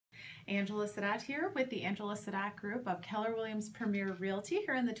Angela Sadat here with the Angela Sadat Group of Keller Williams Premier Realty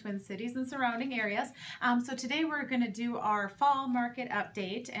here in the Twin Cities and surrounding areas. So today we're going to do our fall market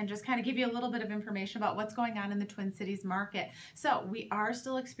update and just kind of give you a little bit of information about what's going on in the Twin Cities market. So we are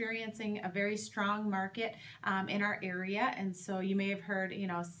still experiencing a very strong market in our area, and so you may have heard,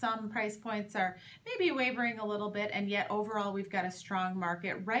 some price points are maybe wavering a little bit, and yet overall we've got a strong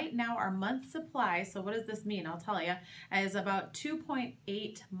market. Right now our month supply, so what does this mean? I'll tell you, is about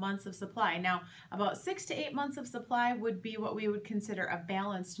 2.8 months of supply. Now, about 6 to 8 months of supply would be what we would consider a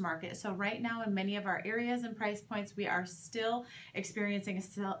balanced market. So right now in many of our areas and price points, we are still experiencing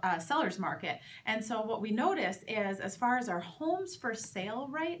a seller's market. And so what we notice is, as far as our homes for sale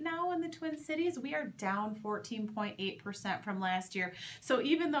right now in the Twin Cities, we are down 14.8% from last year. So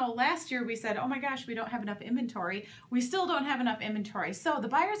even though last year we said, oh my gosh, we don't have enough inventory, we still don't have enough inventory. So the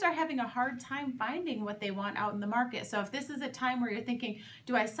buyers are having a hard time finding what they want out in the market. So if this is a time where you're thinking,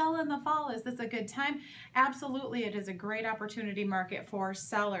 do I sell in the fall? Is this a good time? Absolutely, it is a great opportunity market for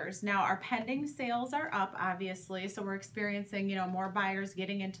sellers. Now, our pending sales are up, obviously, so we're experiencing, more buyers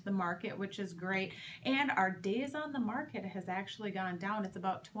getting into the market, which is great. And our days on the market has actually gone down. It's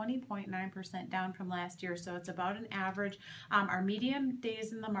about 20.9% down from last year, so it's about an average. Our median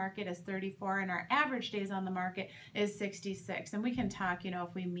days in the market is 34, and our average days on the market is 66. And we can talk,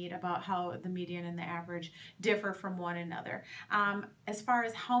 if we meet, about how the median and the average differ from one another. As far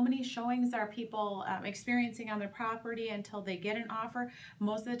as how many showings are people experiencing on their property until they get an offer,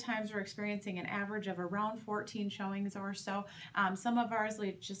 most of the times we're experiencing an average of around 14 showings or so. Some of ours,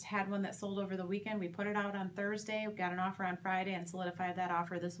 we just had one that sold over the weekend. We put it out on Thursday, we got an offer on Friday and solidified that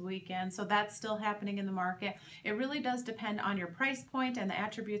offer this weekend. So that's still happening in the market. It really does depend on your price point and the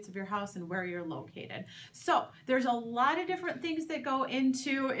attributes of your house and where you're located. So there's a lot of different things that go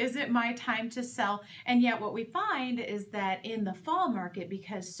into, is it my time to sell? And yet what we find is that in the fall market,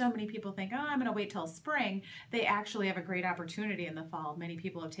 because so many people think, oh, I'm going to wait till spring, they actually have a great opportunity in the fall. Many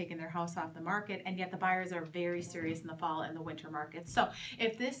people have taken their house off the market, and yet the buyers are very serious in the fall and the winter market. So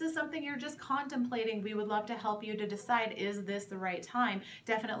if this is something you're just contemplating, we would love to help you to decide, is this the right time?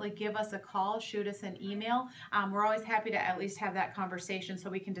 Definitely give us a call, shoot us an email. We're always happy to at least have that conversation so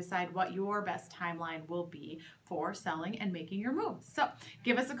we can decide what your best timeline will be for selling and making your move. So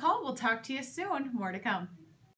give us a call. We'll talk to you soon. More to come.